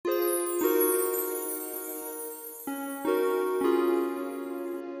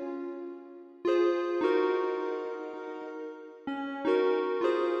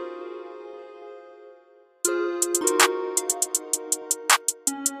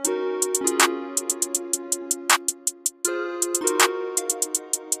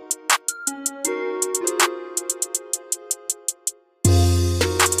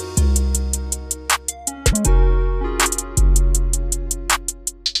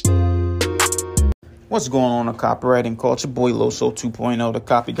What's going on in copywriting culture? Boy Loso 2.0, the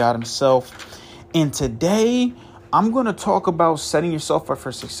copy god himself. And today, I'm going to talk about setting yourself up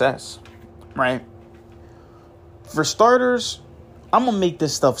for success, right? For starters, I'm going to make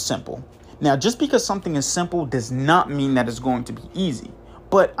this stuff simple. Now, just because something is simple does not mean that it's going to be easy.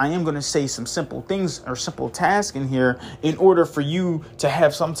 But I am going to say some simple things or simple tasks in here in order for you to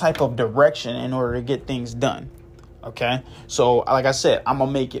have some type of direction in order to get things done. Okay, so like I said, I'm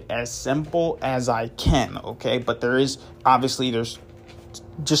gonna make it as simple as I can. Okay, but there's just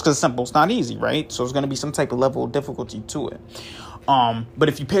because it's simple, it's not easy, right? So there's gonna be some type of level of difficulty to it. But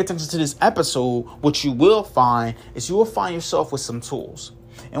if you pay attention to this episode, what you will find is you will find yourself with some tools.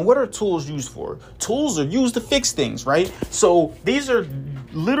 And what are tools used for? Tools are used to fix things, right? So these are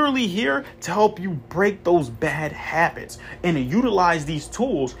literally here to help you break those bad habits and to utilize these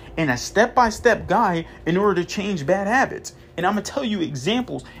tools in a step-by-step guide in order to change bad habits. And I'm going to tell you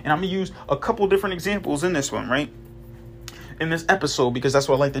examples, and I'm going to use a couple different examples in this one, right? In this episode, because that's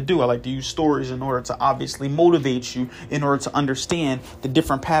what I like to do. I like to use stories in order to obviously motivate you in order to understand the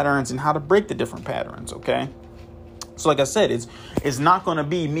different patterns and how to break the different patterns, okay? So like I said, it's not going to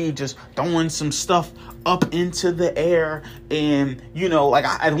be me just throwing some stuff up into the air. And,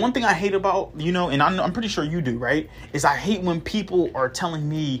 one thing I hate about, and I'm pretty sure you do, right, is I hate when people are telling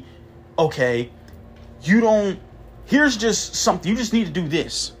me, okay, here's just something, you just need to do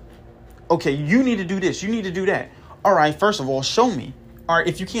this. Okay, you need to do this, you need to do that. All right, first of all, show me. All right,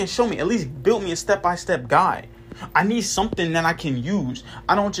 if you can't show me, at least build me a step-by-step guide. I need something that I can use.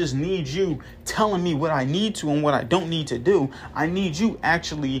 I don't just need you telling me what I need to and what I don't need to do. I need you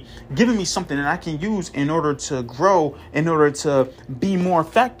actually giving me something that I can use in order to grow, in order to be more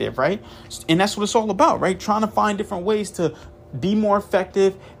effective, right? And that's what it's all about, right? Trying to find different ways to be more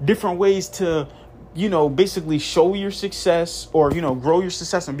effective, different ways to basically show your success or, grow your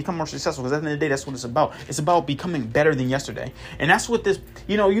success and become more successful. Because at the end of the day, that's what it's about. It's about becoming better than yesterday. And that's what this,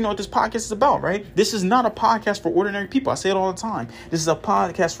 what this podcast is about, right? This is not a podcast for ordinary people. I say it all the time. This is a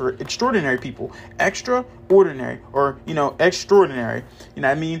podcast for extraordinary people. Extraordinary or, extraordinary. You know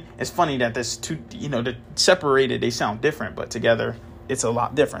what I mean? It's funny that this two, they're separated, they sound different, but together it's a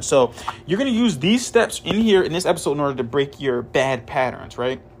lot different. So you're going to use these steps in here in this episode in order to break your bad patterns,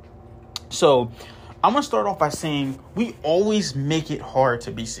 right? So I'm going to start off by saying we always make it hard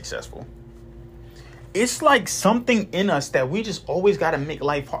to be successful. It's like something in us that we just always got to make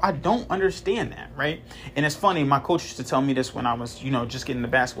life hard. I don't understand that, right? And it's funny. My coach used to tell me this when I was, just getting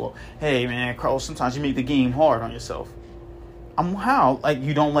into basketball. Hey, man, Carlos, sometimes you make the game hard on yourself. How? Like,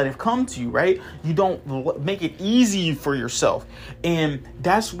 you don't let it come to you, right? You don't make it easy for yourself. And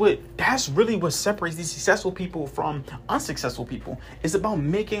that's really what separates these successful people from unsuccessful people. It's about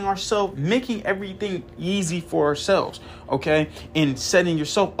making everything easy for ourselves, okay? And setting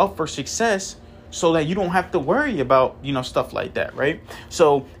yourself up for success so that you don't have to worry about, stuff like that, right?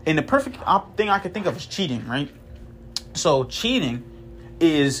 So, and the perfect thing I could think of is cheating, right? So cheating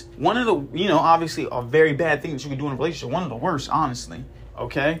is one of the, obviously a very bad thing that you can do in a relationship. One of the worst, honestly.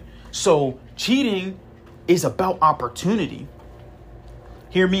 Okay. So cheating is about opportunity.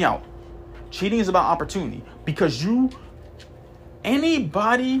 Hear me out. Cheating is about opportunity because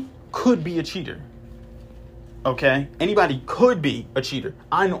anybody could be a cheater. Okay. Anybody could be a cheater.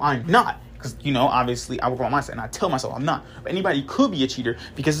 I know I'm not. Because, obviously I work on myself and I tell myself I'm not. But anybody could be a cheater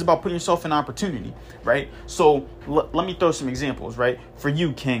because it's about putting yourself in opportunity, right? So let me throw some examples, right? For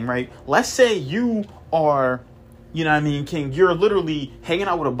you, King, right? Let's say you are, King, you're literally hanging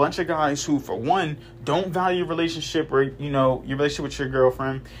out with a bunch of guys who, for one, don't value your relationship or, your relationship with your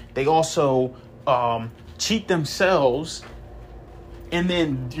girlfriend. They also cheat themselves. And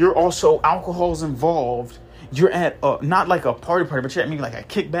then you're also alcohol's involved. You're at not like a party, but you're at maybe like a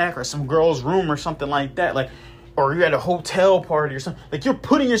kickback or some girl's room or something like that. Like, or you're at a hotel party or something. Like, you're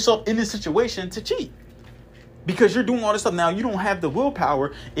putting yourself in this situation to cheat because you're doing all this stuff. Now, you don't have the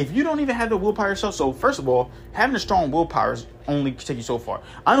willpower. If you don't even have the willpower yourself. So first of all, having a strong willpower is only take you so far.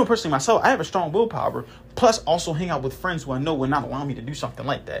 I know personally myself, I have a strong willpower, plus also hang out with friends who I know will not allow me to do something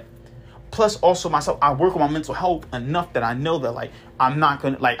like that. Plus also myself, I work on my mental health enough that I know that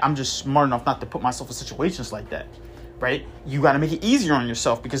I'm just smart enough not to put myself in situations like that, right? You got to make it easier on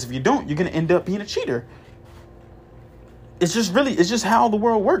yourself because if you don't, you're going to end up being a cheater. It's just how the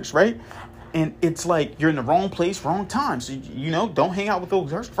world works, right? And it's like you're in the wrong place, wrong time. So, don't hang out with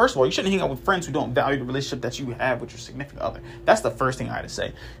those. First of all, you shouldn't hang out with friends who don't value the relationship that you have with your significant other. That's the first thing I had to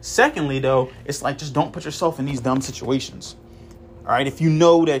say. Secondly, though, it's like just don't put yourself in these dumb situations. All right. If you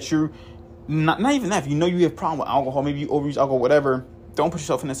know that you're not even that, if you know you have a problem with alcohol, maybe you overuse alcohol, whatever, don't put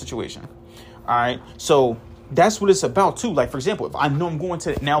yourself in that situation. All right. So that's what it's about too. Like, for example, if I know I'm going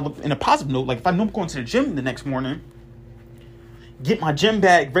to, now in a positive note, like if I know I'm going to the gym the next morning, get my gym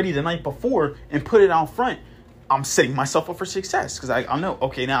bag ready the night before and put it out front, I'm setting myself up for success. Because I know,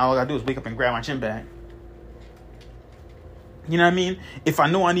 okay, now all I gotta do is wake up and grab my gym bag. You know what I mean? If I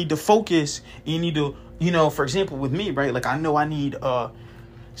know I need to focus, you need to, for example, with me, right? Like I know I need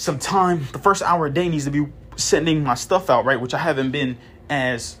some time. The first hour a day needs to be sending my stuff out, right? Which I haven't been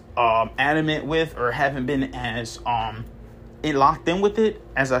as adamant with, or haven't been as locked in with it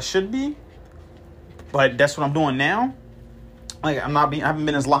as I should be. But that's what I'm doing now. Like I haven't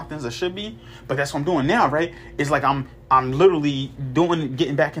been as locked in as I should be, but that's what I'm doing now, right? It's like I'm literally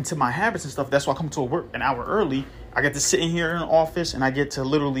getting back into my habits and stuff. That's why I come to work an hour early. I get to sit in here in the office and I get to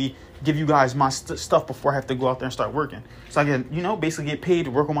literally give you guys my stuff before I have to go out there and start working. So I get, basically get paid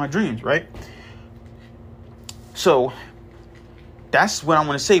to work on my dreams, right? So that's what I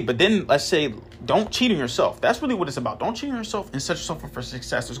want to say. But then let's say, don't cheat on yourself. That's really what it's about. Don't cheat on yourself and set yourself up for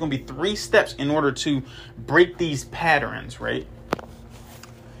success. There's going to be 3 steps in order to break these patterns, right?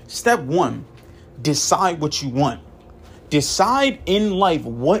 Step 1, decide what you want. Decide in life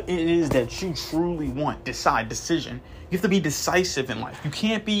what it is that you truly want. Decision. You have to be decisive in life. You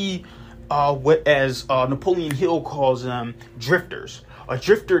can't be what as Napoleon Hill calls them, drifters. A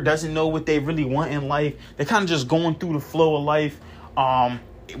drifter doesn't know what they really want in life. They're kind of just going through the flow of life. As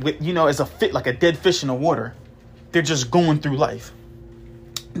like a dead fish in the water. They're just going through life.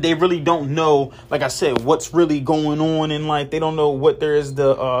 They really don't know, like I said, what's really going on in life. They don't know what there is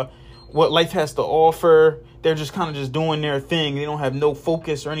what life has to offer. They're just kind of just doing their thing. They don't have no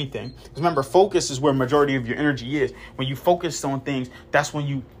focus or anything. Because remember, focus is where majority of your energy is. When you focus on things, that's when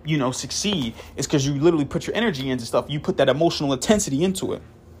you succeed. It's because you literally put your energy into stuff. You put that emotional intensity into it.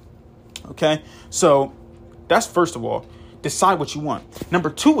 Okay? So that's first of all, decide what you want.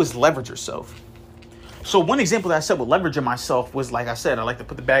 Number 2 is leverage yourself. So one example that I said with leveraging myself was, like I said, I like to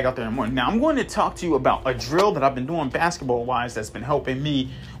put the bag out there in the morning. Now I'm going to talk to you about a drill that I've been doing basketball wise that's been helping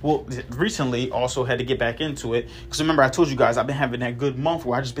me. Well, recently also had to get back into it. Because remember, I told you guys I've been having that good month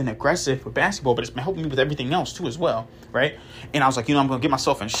where I just been aggressive with basketball, but it's been helping me with everything else too as well. Right. And I was like, I'm going to get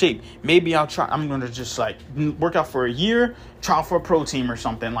myself in shape. Maybe I'm going to just like work out for a year, try out for a pro team or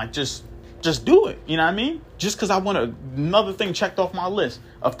something, like just do it. You know what I mean? Just because I want another thing checked off my list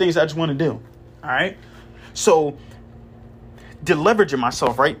of things I just want to do. All right. So, deleveraging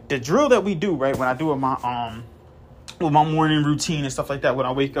myself, right? The drill that we do, right, when I do with my morning routine and stuff like that, when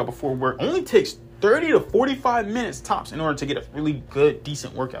I wake up before work, only takes 30 to 45 minutes tops in order to get a really good,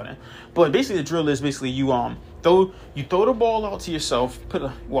 decent workout in. But basically, the drill is basically you throw the ball out to yourself.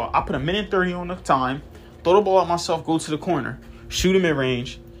 I put a minute 30 on the time. Throw the ball at myself. Go to the corner. Shoot a mid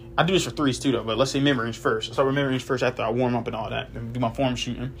range. I do this for threes too, though. But let's say mid range first. I start with mid range first after I warm up and all that, and do my form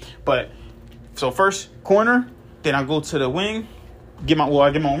shooting. But so first corner, then I go to the wing, I get my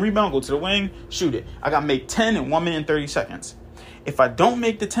own rebound, go to the wing, shoot it. I got to make 10 in 1 minute and 30 seconds. If I don't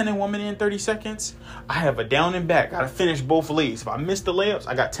make the 10 in 1 minute and 30 seconds, I have a down and back. Got to finish both legs. If I miss the layups,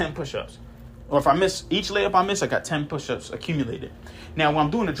 I got 10 push-ups. Or if I miss each layup I got 10 push-ups accumulated. Now, when I'm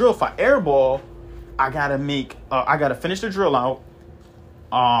doing the drill, if I airball, I got to finish the drill out.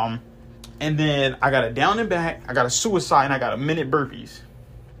 And then I got a down and back, I got a suicide, and I got a minute burpees.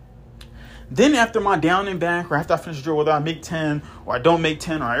 Then after my down and back, or after I finish the drill, whether I make 10 or I don't make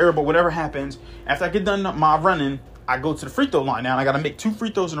 10 or I airball, whatever happens, after I get done my running, I go to the free throw line now, and I got to make 2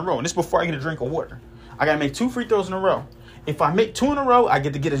 free throws in a row. And this is before I get a drink of water. I got to make 2 free throws in a row. If I make 2 in a row, I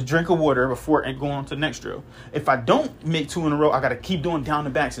get to get a drink of water before going on to the next drill. If I don't make 2 in a row, I got to keep doing down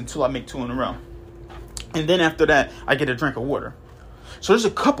and backs until I make 2 in a row. And then after that, I get a drink of water. So there's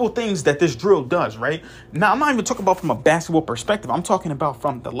a couple things that this drill does, right? Now, I'm not even talking about from a basketball perspective. I'm talking about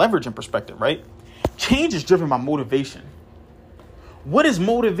from the leveraging perspective, right? Change is driven by motivation. What is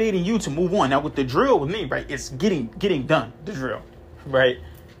motivating you to move on? Now, with the drill with me, right, it's getting done, the drill, right?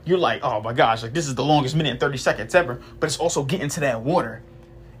 You're like, oh, my gosh, like this is the longest minute and 30 seconds ever. But it's also getting to that water.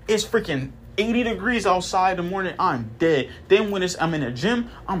 It's freaking 80 degrees outside in the morning. I'm dead. Then when I'm in the gym,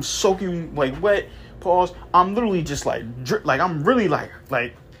 I'm soaking like wet. Pause. I'm literally just like I'm really like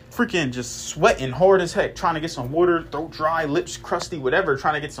freaking just sweating hard as heck, trying to get some water, throat dry, lips crusty, whatever,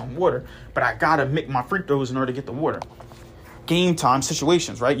 trying to get some water. But I gotta make my free throws in order to get the water. Game time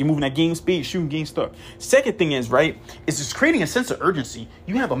situations, right? You're moving at game speed, shooting game start. Second thing is, right, is just creating a sense of urgency.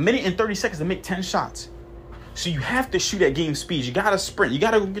 You have 1 minute and 30 seconds to make 10 shots. So you have to shoot at game speed. You gotta sprint. You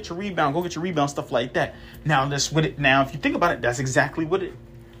gotta go get your rebound, stuff like that. Now if you think about it, that's exactly what it,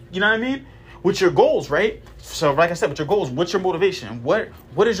 you know what I mean? With your goals, right? So like I said, with your goals, what's your motivation? What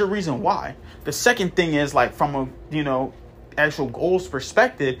is your reason why? The second thing is, like, from a, actual goals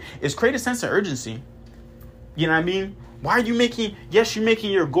perspective, is create a sense of urgency. You know what I mean? Why are you making, yes, you're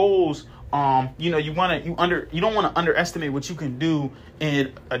making your goals. You don't want to underestimate what you can do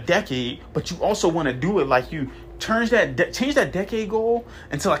in a decade, but you also want to do it like you change that decade goal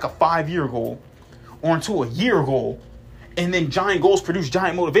into like a 5-year goal or into a year goal. And then giant goals produce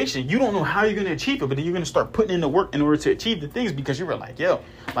giant motivation. You don't know how you're going to achieve it, but then you're going to start putting in the work in order to achieve the things because you were like,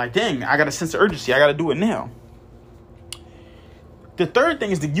 dang, I got a sense of urgency. I got to do it now. The third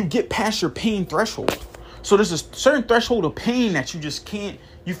thing is that you get past your pain threshold. So there's a certain threshold of pain that you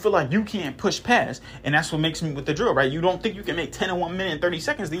feel like you can't push past. And that's what makes me with the drill, right? You don't think you can make 10 in 1 minute and 30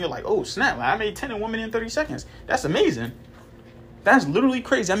 seconds. Then you're like, oh, snap, I made 10 in 1 minute and 30 seconds. That's amazing. That's literally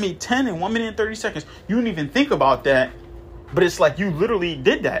crazy. I made 10 in 1 minute and 30 seconds. You didn't even think about that. But it's like you literally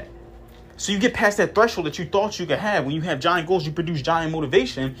did that. So you get past that threshold that you thought you could have. When you have giant goals, you produce giant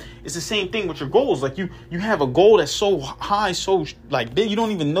motivation. It's the same thing with your goals. Like you have a goal that's so high, so like big, you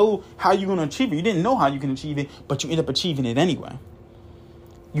don't even know how you're going to achieve it. You didn't know how you can achieve it, but you end up achieving it anyway.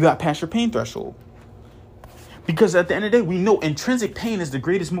 You got past your pain threshold. Because at the end of the day, we know intrinsic pain is the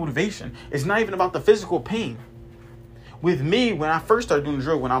greatest motivation. It's not even about the physical pain. With me, when I first started doing the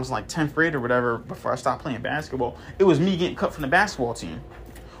drill, when I was like 10th grade or whatever, before I stopped playing basketball, it was me getting cut from the basketball team.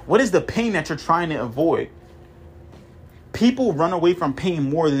 What is the pain that you're trying to avoid? People run away from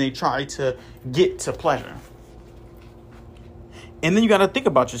pain more than they try to get to pleasure. And then you got to think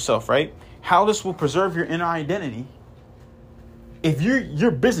about yourself, right? How this will preserve your inner identity. If you're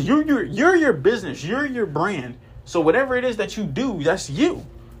your business, you're your business, you're your brand. So whatever it is that you do, that's you.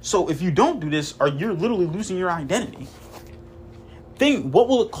 So if you don't do this, you're literally losing your identity. Think, what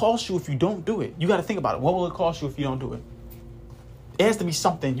will it cost you if you don't do it? You got to think about it. What will it cost you if you don't do it? It has to be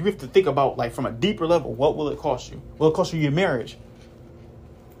something you have to think about, like from a deeper level. What will it cost you? Will it cost you your marriage?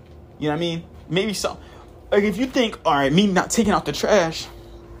 You know what I mean? Maybe some. Like if you think, all right, me not taking out the trash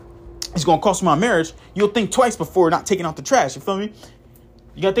is going to cost me my marriage, you'll think twice before not taking out the trash. You feel me?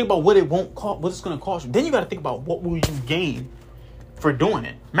 You got to think about what it's going to cost you. Then you got to think about what will you gain for doing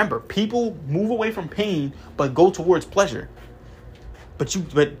it. Remember, people move away from pain, but go towards pleasure.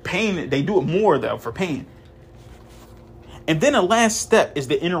 But pain, they do it more though for pain. And then the last step is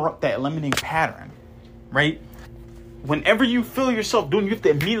to interrupt that limiting pattern, right? Whenever you feel yourself doing, you have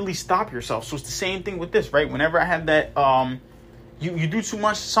to immediately stop yourself. So it's the same thing with this, right? Whenever I had that, you do too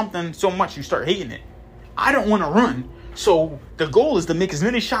much, something so much, you start hating it. I don't want to run. So the goal is to make as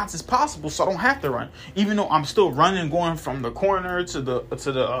many shots as possible so I don't have to run. Even though I'm still running, going from the corner to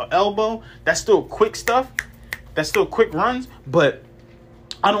the elbow, that's still quick stuff. That's still quick runs, but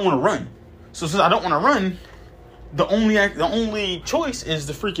I don't want to run. So since I don't want to run, the only choice is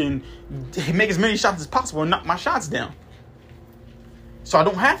to freaking make as many shots as possible and knock my shots down. So I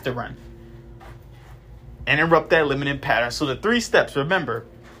don't have to run. And interrupt that limiting pattern. So the 3 steps, remember,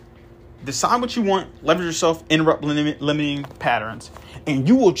 decide what you want, leverage yourself, interrupt limiting patterns, and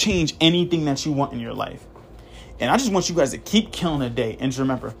you will change anything that you want in your life. And I just want you guys to keep killing the day. And just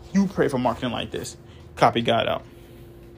remember, you pray for marketing like this. Copy God out.